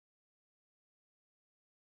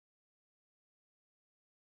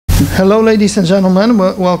Hello, ladies and gentlemen.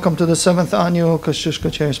 Welcome to the 7th annual Kosciuszko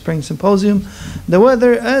Chair Spring Symposium. The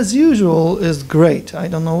weather, as usual, is great. I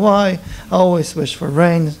don't know why. I always wish for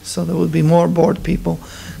rain, so there would be more bored people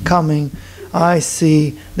coming. I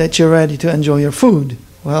see that you're ready to enjoy your food.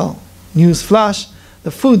 Well, news flash,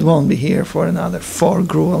 the food won't be here for another 4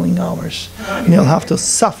 grueling hours. You'll have to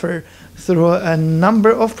suffer through a number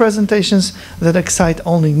of presentations that excite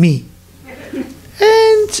only me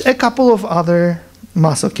and a couple of other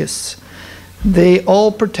masochists. They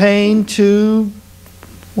all pertain to,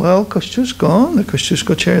 well, Kosciuszko, the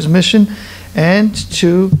Kosciuszko Chair's mission, and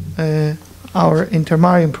to our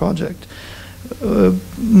Intermarium project.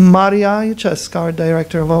 Maria Juczewska, our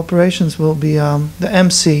Director of Operations, will be the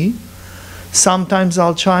MC. Sometimes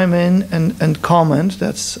I'll chime in and comment,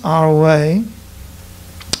 that's our way.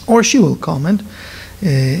 Or she will comment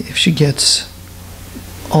if she gets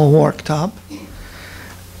all worked up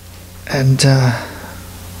and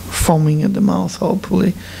foaming at the mouth,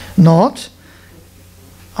 hopefully not.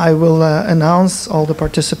 I will announce all the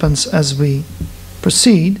participants as we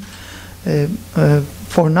proceed.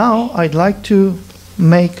 For now, I'd like to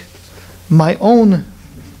make my own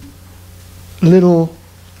little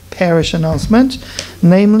parish announcement.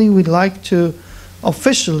 Namely, we'd like to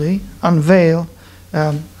officially unveil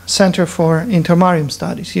Center for Intermarium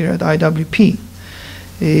Studies here at IWP.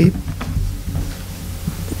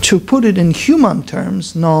 To put it in human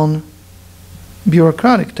terms,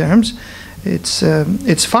 non-bureaucratic terms,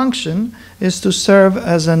 its function is to serve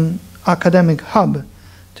as an academic hub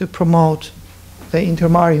to promote the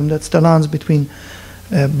Intermarium, that's the lands between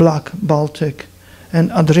Black, Baltic,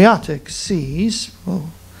 and Adriatic seas. Well,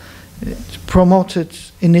 it's promoted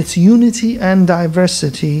in its unity and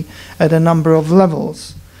diversity at a number of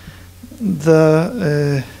levels.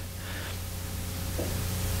 The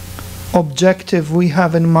objective we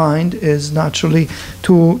have in mind is naturally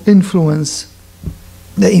to influence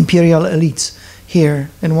the imperial elites here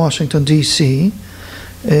in Washington, D.C.,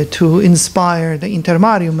 to inspire the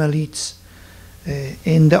Intermarium elites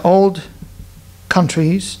in the old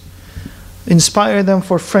countries, inspire them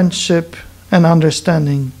for friendship and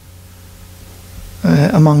understanding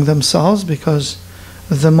among themselves, because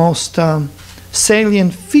the most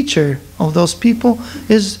salient feature of those people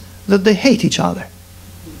is that they hate each other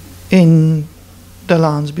in the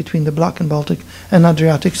lands between the Black and Baltic and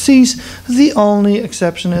Adriatic seas. The only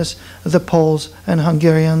exception is the Poles and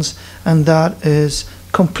Hungarians, and that is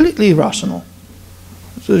completely irrational.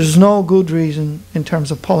 So there's no good reason in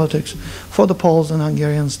terms of politics for the Poles and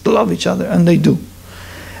Hungarians to love each other, and they do.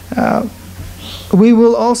 We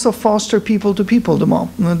will also foster people-to-people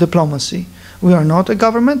diplomacy. We are not a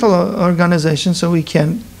governmental organization, so we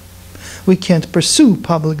can't pursue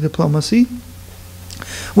public diplomacy,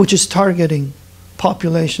 which is targeting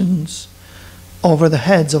populations over the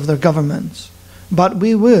heads of their governments. But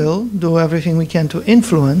we will do everything we can to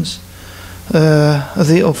influence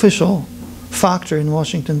the official factor in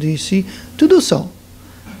Washington, D.C. to do so.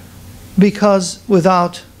 Because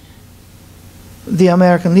without the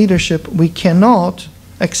American leadership, we cannot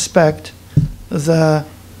expect the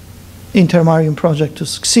Intermarium project to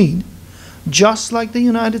succeed. Just like the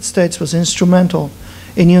United States was instrumental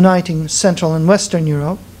in uniting Central and Western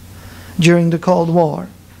Europe during the Cold War,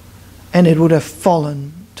 and it would have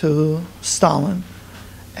fallen to Stalin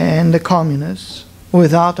and the communists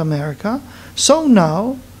without America. So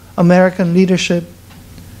now American leadership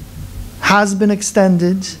has been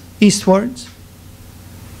extended eastwards,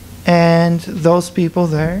 and those people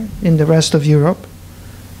there in the rest of Europe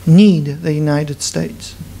need the United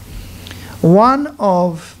States. One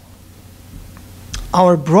of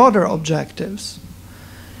our broader objectives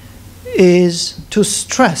is to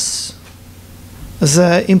stress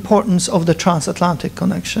the importance of the transatlantic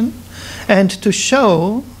connection and to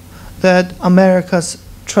show that America's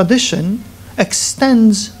tradition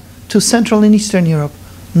extends to Central and Eastern Europe,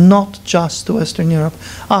 not just to Western Europe.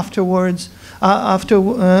 After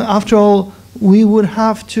all, we would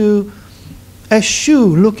have to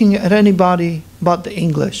eschew looking at anybody but the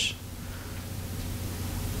English,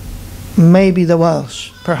 maybe the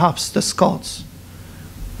Welsh, perhaps the Scots,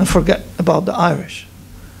 and forget about the Irish.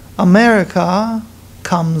 America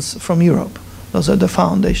comes from Europe. Those are the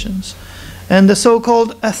foundations. And the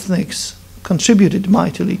so-called ethnics contributed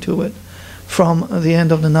mightily to it from the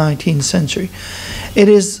end of the 19th century. It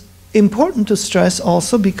is important to stress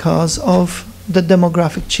also because of the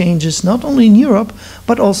demographic changes, not only in Europe,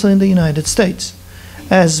 but also in the United States.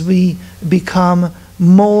 As we become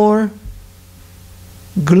more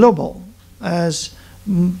global, as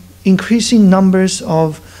increasing numbers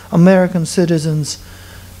of American citizens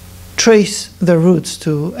trace their roots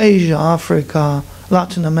to Asia, Africa,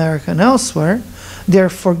 Latin America and elsewhere, they're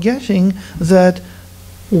forgetting that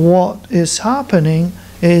what is happening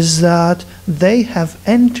is that they have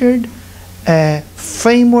entered a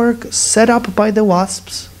framework set up by the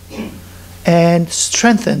WASPs and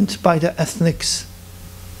strengthened by the ethnics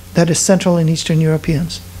that is Central and Eastern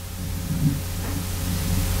Europeans.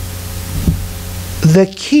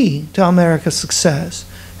 The key to America's success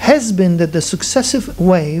has been that the successive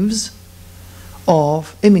waves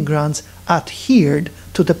of immigrants adhered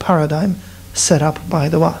to the paradigm set up by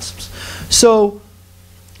the WASPs. So,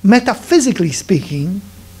 metaphysically speaking,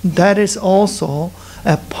 that is also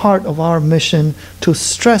a part of our mission to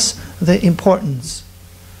stress the importance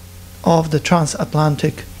of the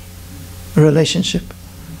transatlantic relationship,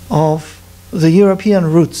 of the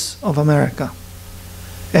European roots of America,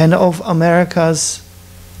 and of America's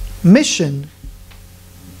mission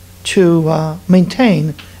to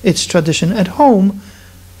maintain its tradition at home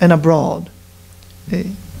and abroad.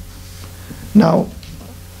 Now,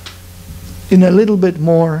 in a little bit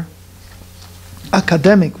more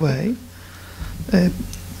academic way,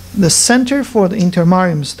 the Center for the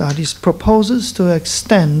Intermarium Studies proposes to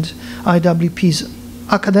extend IWP's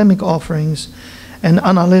academic offerings and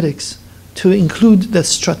analytics to include the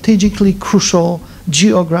strategically crucial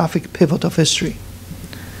geographic pivot of history,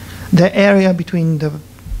 the area between the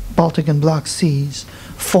Baltic and Black Seas,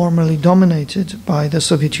 formerly dominated by the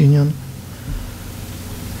Soviet Union.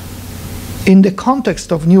 In the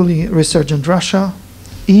context of newly resurgent Russia,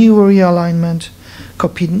 EU realignment,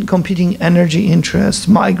 competing energy interests,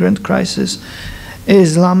 migrant crisis,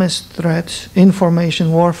 Islamist threat,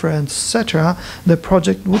 information warfare, etc., the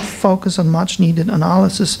project would focus on much-needed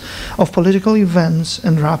analysis of political events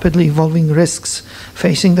and rapidly evolving risks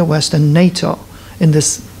facing the West and NATO in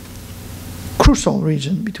this crucial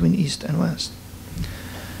region between East and West.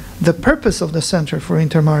 The purpose of the Center for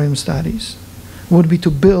Intermarium Studies would be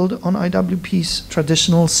to build on IWP's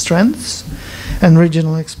traditional strengths and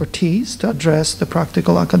regional expertise to address the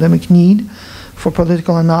practical academic need for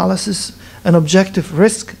political analysis and objective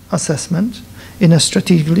risk assessment in a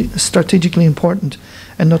strategically important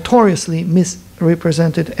and notoriously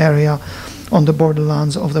misrepresented area on the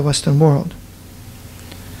borderlands of the Western world.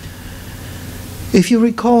 If you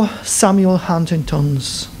recall Samuel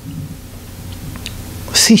Huntington's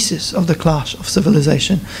thesis of the clash of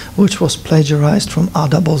civilization, which was plagiarized from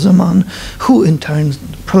Ada Bozeman, who in turn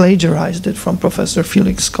plagiarized it from Professor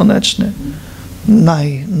Felix Koneczny.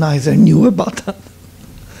 Neither knew about that.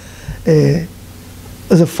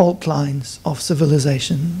 The fault lines of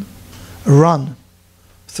civilization run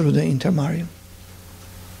through the Intermarium.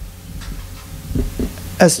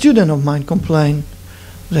 A student of mine complained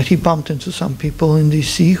that he bumped into some people in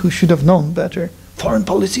DC who should have known better, foreign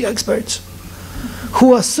policy experts,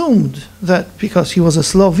 who assumed that because he was a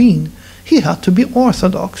Slovene, he had to be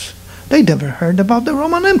Orthodox. They never heard about the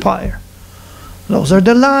Roman Empire. Those are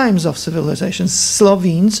the limes of civilization.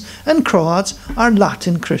 Slovenes and Croats are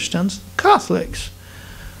Latin Christians, Catholics.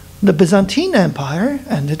 The Byzantine Empire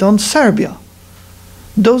ended on Serbia.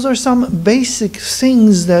 Those are some basic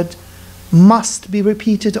things that must be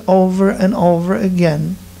repeated over and over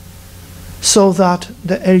again so that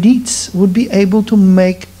the elites would be able to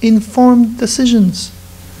make informed decisions.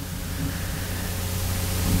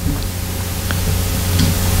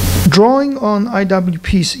 Drawing on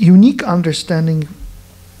IWP's unique understanding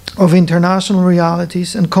of international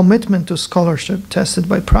realities and commitment to scholarship tested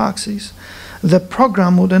by praxis, the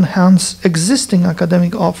program would enhance existing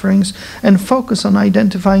academic offerings and focus on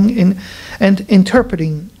identifying and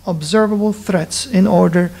interpreting observable threats in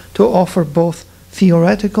order to offer both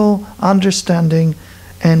theoretical understanding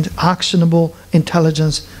and actionable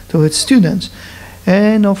intelligence to its students.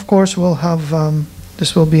 And of course we'll have,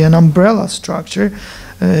 this will be an umbrella structure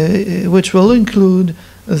which will include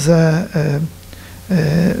the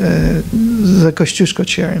Kosciuszko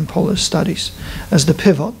Chair in Polish Studies as the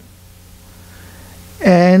pivot.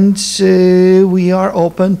 And we are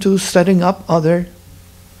open to setting up other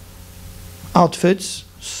outfits.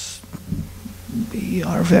 We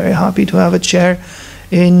are very happy to have a chair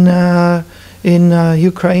in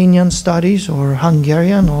Ukrainian studies or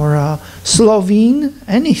Hungarian or Slovene,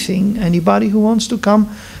 anything. Anybody who wants to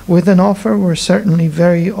come with an offer, we're certainly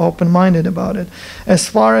very open-minded about it. As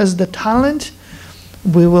far as the talent,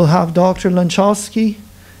 we will have Dr. Lanchowski,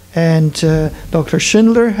 and Dr.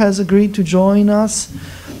 Schindler has agreed to join us.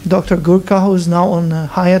 Dr. Gurka, who is now on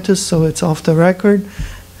hiatus, so it's off the record,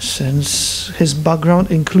 since his background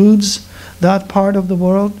includes that part of the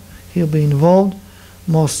world, he'll be involved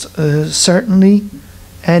most certainly.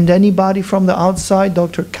 And anybody from the outside,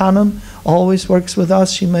 Dr. Cannon always works with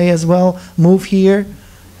us. She may as well move here.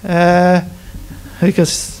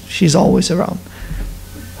 because she's always around.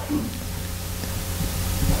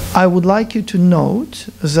 I would like you to note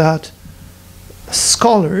that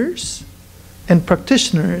scholars and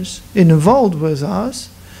practitioners involved with us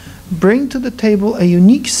bring to the table a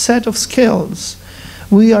unique set of skills.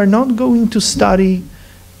 We are not going to study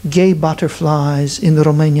gay butterflies in the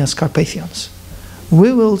Romania's Carpathians.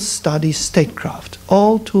 We will study statecraft,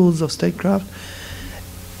 all tools of statecraft,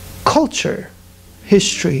 culture,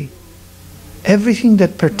 history, everything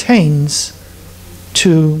that pertains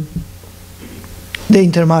to the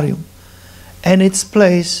Intermarium and its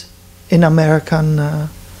place in American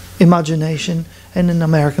imagination and in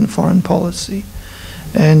American foreign policy.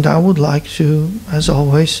 And I would like to, as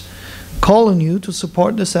always, call on you to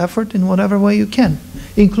support this effort in whatever way you can,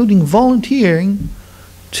 including volunteering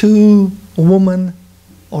to woman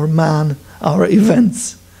or man our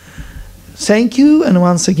events. Thank you, and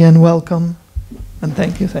once again, welcome. And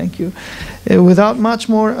thank you. Without much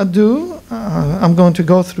more ado, I'm going to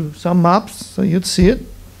go through some maps so you'd see it.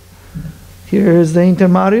 Here is the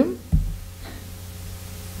Intermarium.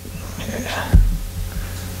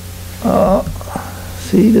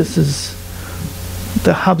 See, this is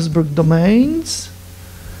the Habsburg domains.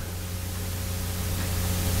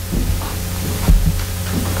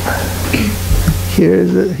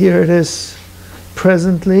 Here it is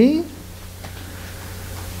presently.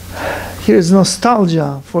 Here is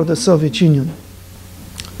nostalgia for the Soviet Union,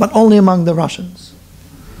 but only among the Russians.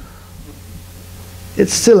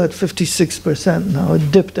 It's still at 56% now.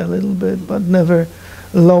 It dipped a little bit, but never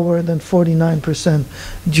lower than 49%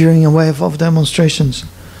 during a wave of demonstrations.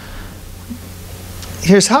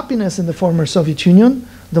 Here's happiness in the former Soviet Union.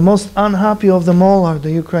 The most unhappy of them all are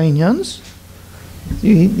the Ukrainians.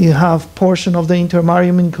 You have portion of the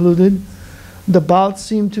Intermarium included. The Balts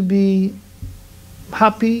seem to be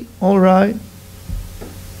happy, all right.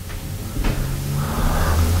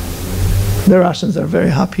 The Russians are very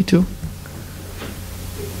happy too.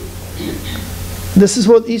 This is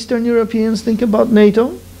what Eastern Europeans think about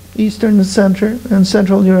NATO, Eastern and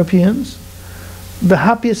Central Europeans. The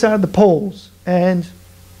happiest are the Poles and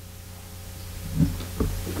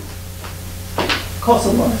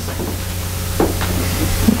Kosovars.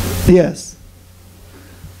 Yes.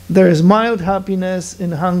 There is mild happiness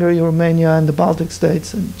in Hungary, Romania, and the Baltic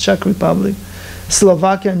states, and Czech Republic.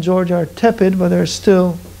 Slovakia and Georgia are tepid, but they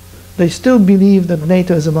still believe that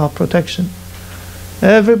NATO is about protection.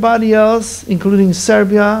 Everybody else, including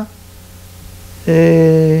Serbia,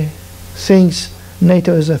 thinks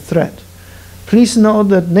NATO is a threat. Please note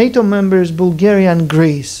that NATO members Bulgaria and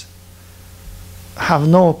Greece have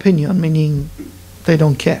no opinion, meaning they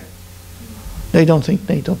don't care. They don't think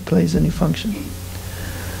NATO plays any function.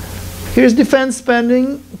 Here's defense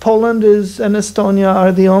spending. Poland and Estonia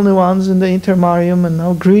are the only ones in the Intermarium, and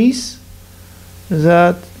now Greece,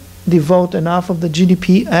 that devote enough of the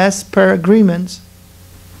GDP as per agreements.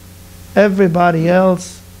 Everybody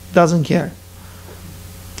else doesn't care.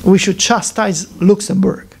 We should chastise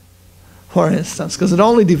Luxembourg, for instance, because it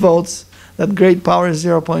only devotes that great power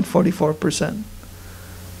 0.44%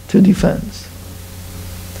 to defense.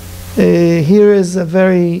 Here is a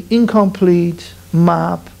very incomplete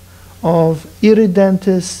map of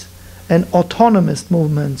irredentist and autonomous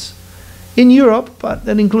movements in Europe, but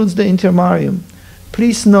that includes the Intermarium.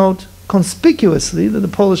 Please note conspicuously that the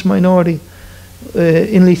Polish minority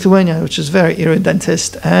in Lithuania, which is very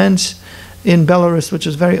irredentist, and in Belarus, which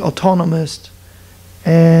is very autonomist,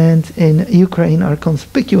 and in Ukraine are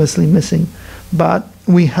conspicuously missing, but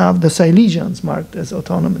we have the Silesians marked as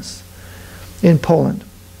autonomous in Poland.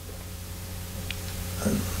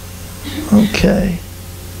 Okay.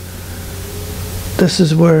 This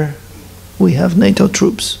is where we have NATO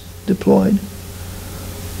troops deployed.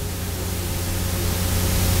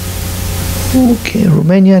 Okay,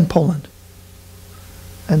 Romania and Poland.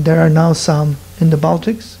 And there are now some in the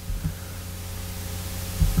Baltics.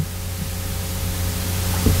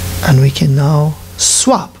 And we can now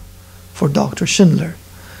swap for Dr. Schindler,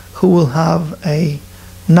 who will have a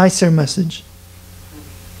nicer message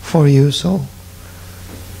for you. So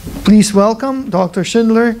please welcome Dr.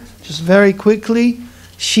 Schindler. Just very quickly,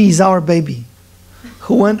 she's our baby,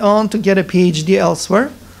 who went on to get a PhD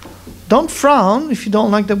elsewhere. Don't frown if you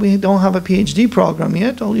don't like that we don't have a PhD program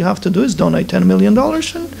yet. All you have to do is donate $10 million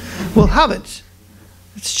and we'll have it.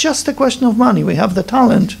 It's just a question of money. We have the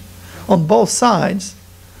talent on both sides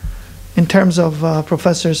in terms of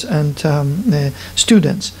professors and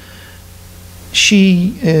students.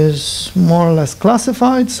 She is more or less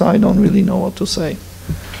classified, so I don't really know what to say.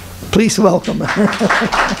 Please welcome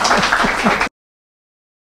her.